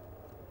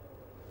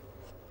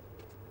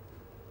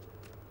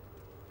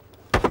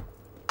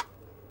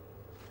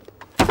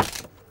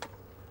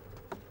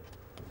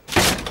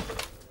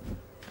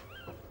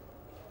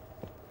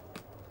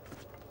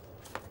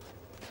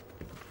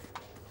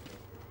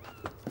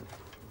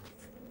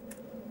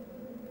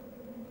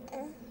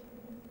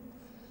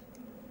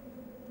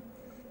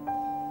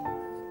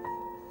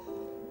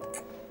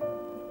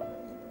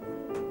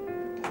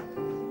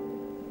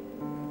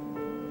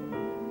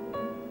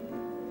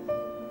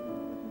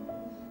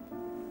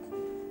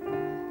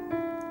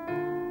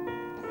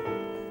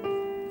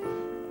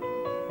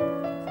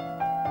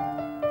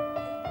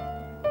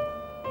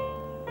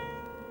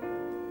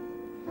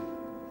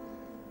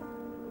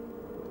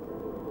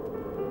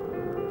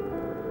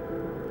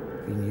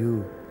 We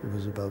knew it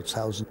was about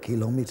 1,000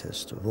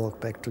 kilometers to walk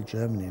back to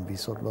Germany, and we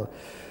thought, well,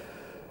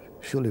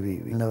 surely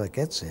we never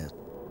get there.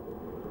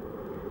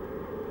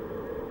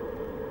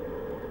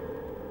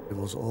 It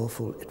was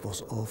awful, it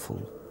was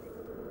awful.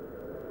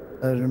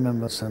 I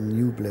remember some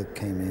new bloke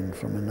came in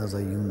from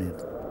another unit.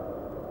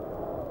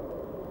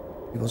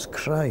 He was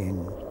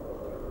crying.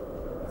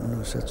 And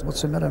I said,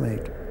 "What's the matter,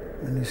 mate?"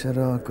 And he said,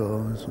 "Oh,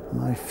 God,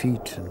 my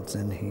feet." And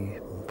then he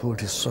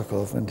pulled his sock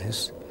off, and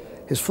his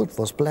foot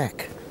was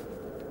black.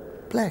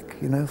 Black,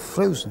 you know,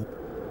 frozen.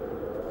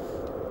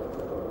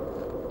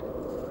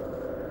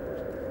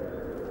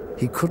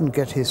 He couldn't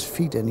get his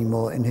feet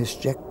anymore in his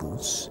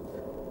jackboots,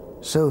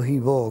 so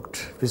he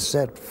walked with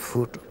that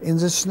foot in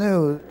the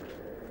snow.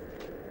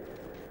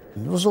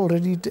 He was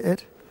already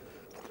dead.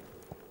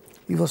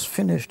 He was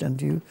finished,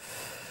 and you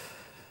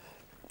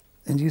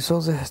saw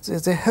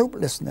the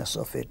hopelessness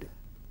of it.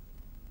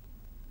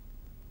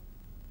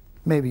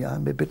 Maybe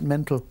I'm a bit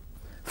mental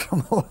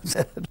from all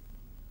that.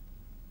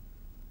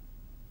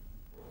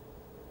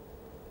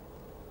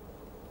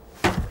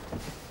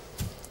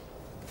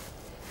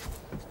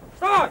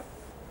 Вставай!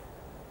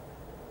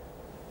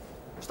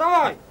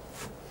 Вставай!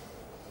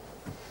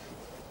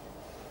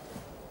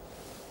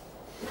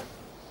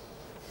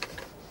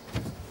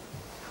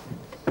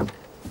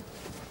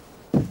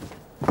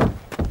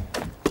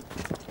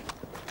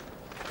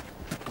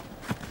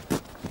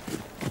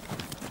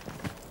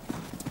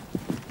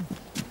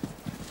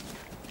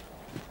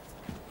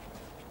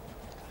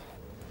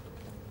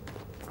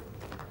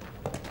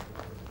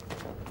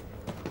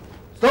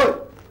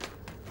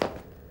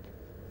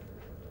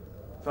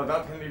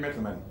 Солдат Henry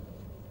Metelmann,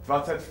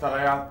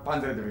 22-я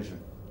Panzer Division.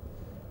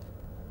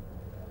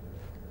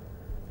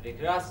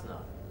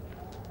 Прекрасно.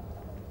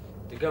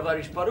 Ты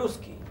говоришь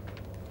по-русски.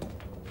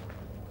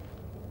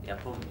 Я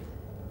помню.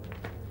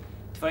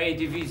 Твоей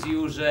дивизии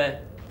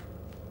уже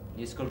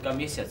несколько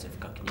месяцев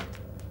как нет.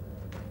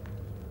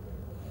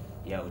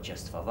 Я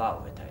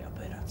участвовал в этой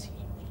операции.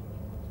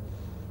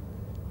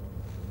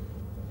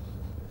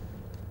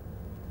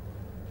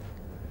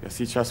 Я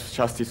сейчас в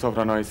части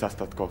собрано из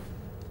остатков.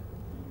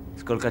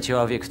 Сколько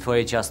человек в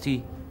твоей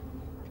части?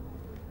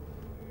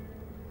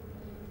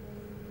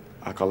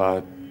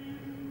 Около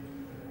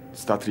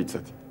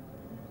 130.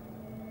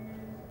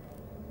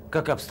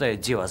 Как обстоит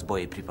дело с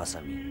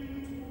боеприпасами?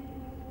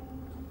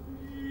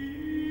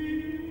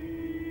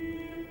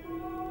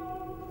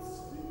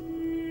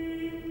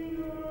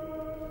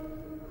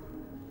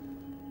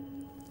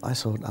 I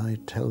thought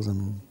I'd tell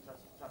them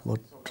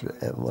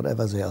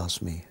whatever they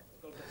ask me.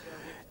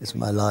 It's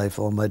my life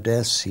or my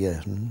death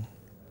here.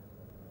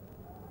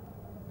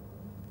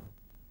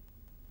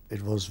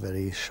 It was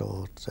very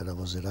short that I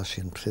was a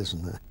Russian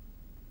prisoner.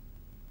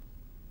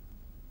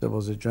 There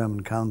was a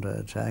German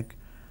counterattack,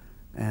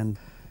 and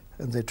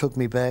they took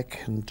me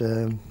back, and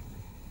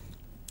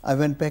I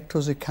went back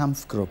to the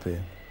Kampfgruppe,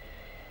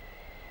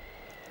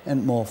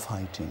 and more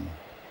fighting.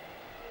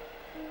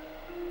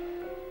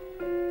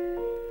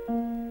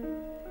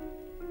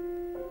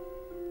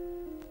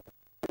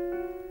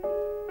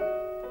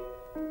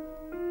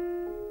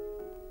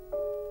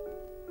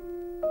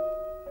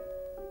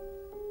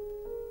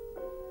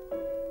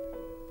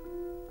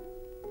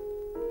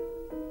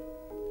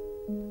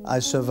 I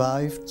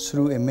survived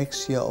through a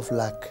mixture of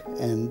luck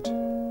and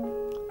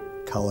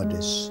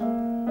cowardice.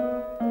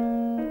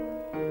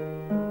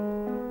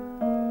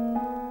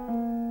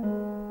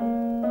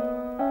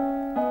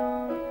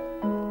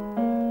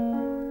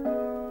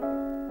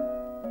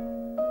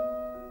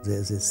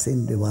 There's a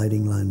thin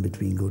dividing line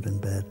between good and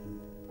bad.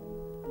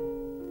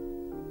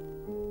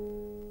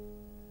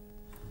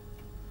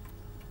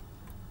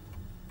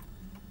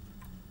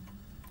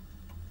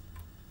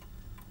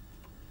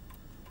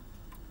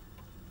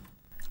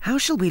 How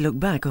shall we look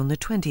back on the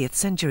 20th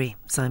century?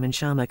 Simon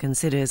Sharma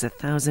considers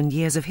 1,000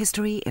 years of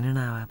history in an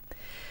hour.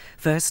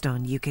 First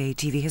on UK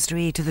TV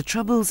history to the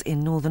Troubles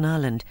in Northern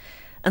Ireland,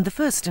 and the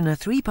first in a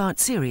 3-part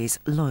series,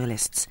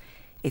 Loyalists.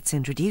 It's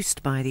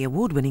introduced by the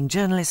award-winning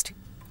journalist